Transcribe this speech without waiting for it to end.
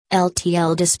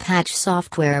LTL Dispatch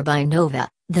Software by Nova,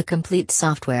 the complete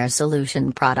software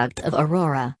solution product of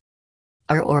Aurora.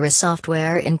 Aurora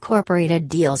Software Incorporated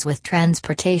deals with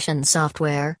transportation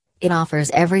software. It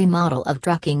offers every model of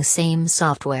trucking same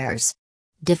softwares.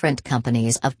 Different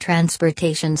companies of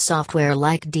transportation software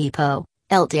like depot,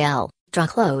 LTL,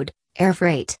 truckload, air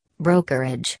freight,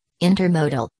 brokerage,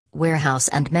 intermodal, warehouse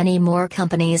and many more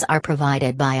companies are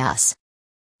provided by us.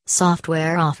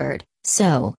 Software offered.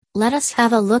 So, let us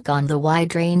have a look on the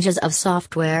wide ranges of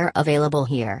software available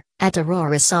here, at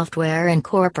Aurora Software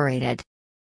Incorporated.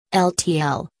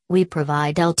 LTL, we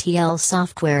provide LTL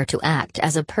software to act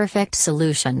as a perfect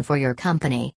solution for your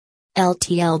company.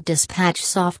 LTL Dispatch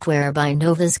Software by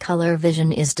Nova's color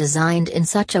vision is designed in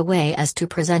such a way as to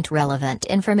present relevant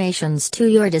informations to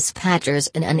your dispatchers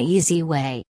in an easy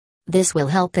way. This will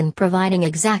help in providing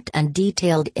exact and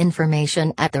detailed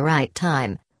information at the right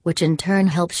time, which in turn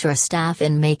helps your staff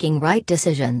in making right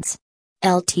decisions.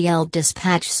 LTL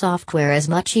Dispatch software is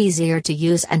much easier to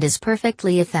use and is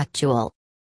perfectly effectual.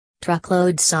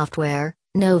 Truckload software.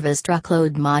 Nova's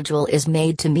truckload module is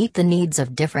made to meet the needs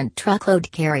of different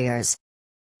truckload carriers.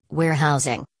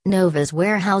 Warehousing. Nova's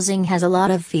warehousing has a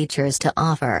lot of features to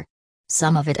offer.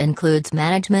 Some of it includes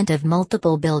management of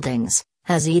multiple buildings,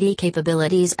 has ED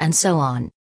capabilities and so on.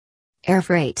 Air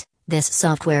freight. This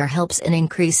software helps in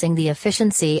increasing the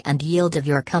efficiency and yield of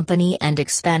your company and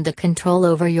expand the control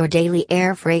over your daily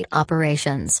air freight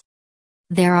operations.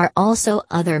 There are also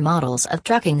other models of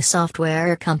trucking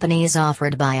software companies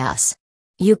offered by us.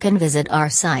 You can visit our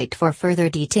site for further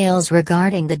details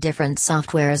regarding the different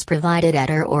softwares provided at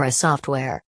Aurora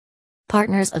Software.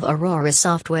 Partners of Aurora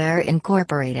Software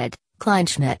Incorporated,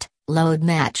 Kleinschmidt, Load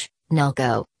Match,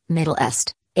 Nulco, Middle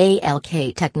East,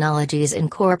 ALK Technologies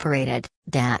Incorporated,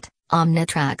 DAT,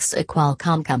 Omnitrax, a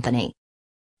Qualcomm company.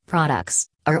 Products.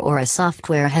 Aurora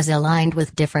Software has aligned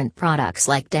with different products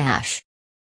like Dash.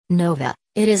 Nova,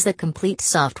 it is the complete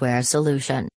software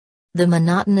solution. The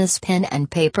monotonous pen and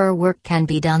paper work can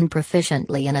be done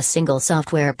proficiently in a single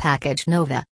software package.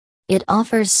 Nova. It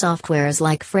offers softwares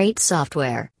like freight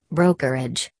software,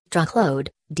 brokerage,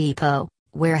 truckload, depot,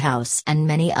 warehouse and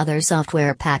many other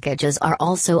software packages are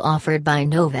also offered by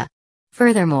Nova.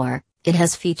 Furthermore, it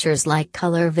has features like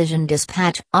color vision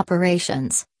dispatch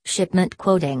operations, shipment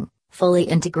quoting, fully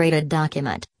integrated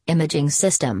document, imaging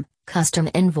system, custom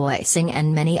invoicing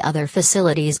and many other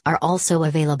facilities are also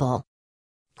available.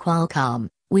 Qualcomm,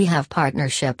 we have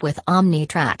partnership with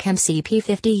OmniTrack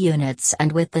MCP50 units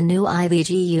and with the new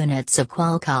IVG units of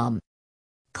Qualcomm.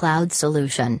 Cloud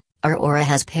solution. Aurora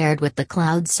has paired with the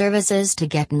cloud services to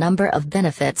get number of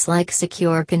benefits like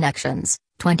secure connections,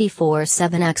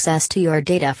 24/7 access to your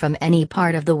data from any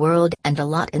part of the world and a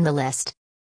lot in the list.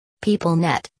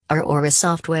 PeopleNet. Aurora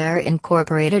Software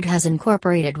Incorporated has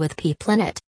incorporated with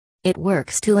PeopleNet. It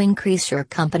works to increase your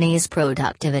company's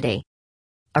productivity.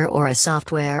 Aurora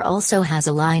Software also has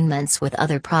alignments with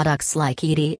other products like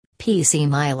ED, PC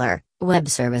Miler, Web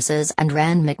Services and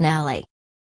Rand McNally.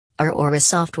 Aurora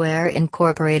Software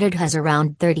Incorporated has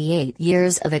around 38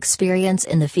 years of experience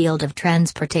in the field of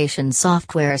transportation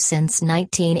software since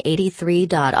 1983.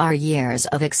 Our years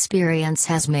of experience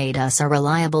has made us a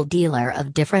reliable dealer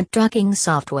of different trucking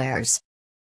softwares.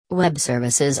 Web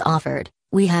services offered.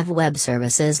 We have web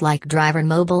services like driver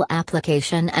mobile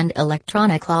application and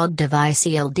electronic log device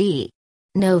 (ELD).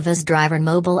 Nova's driver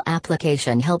mobile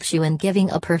application helps you in giving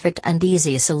a perfect and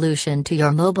easy solution to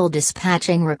your mobile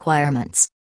dispatching requirements.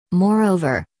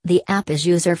 Moreover, the app is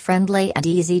user-friendly and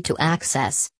easy to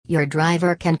access. Your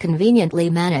driver can conveniently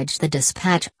manage the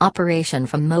dispatch operation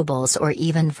from mobiles or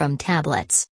even from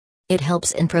tablets. It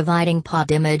helps in providing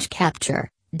pod image capture,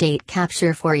 date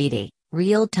capture for ED,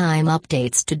 real-time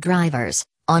updates to drivers,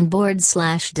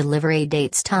 onboard/delivery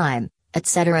dates time,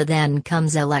 etc. Then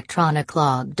comes electronic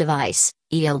log device,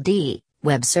 ELD,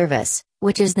 web service,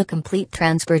 which is the complete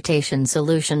transportation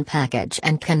solution package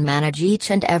and can manage each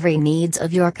and every needs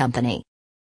of your company.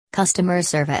 Customer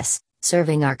service.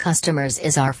 Serving our customers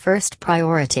is our first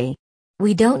priority.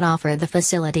 We don't offer the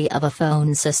facility of a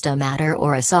phone system at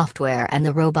Aurora Software and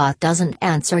the robot doesn't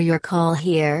answer your call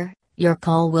here. Your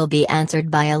call will be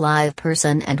answered by a live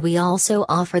person and we also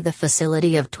offer the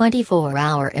facility of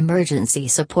 24-hour emergency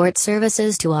support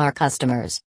services to our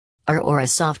customers. Aurora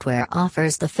Software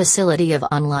offers the facility of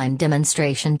online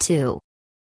demonstration too.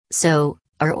 So,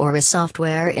 Aurora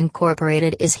Software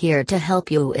Incorporated is here to help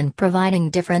you in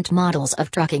providing different models of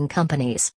trucking companies.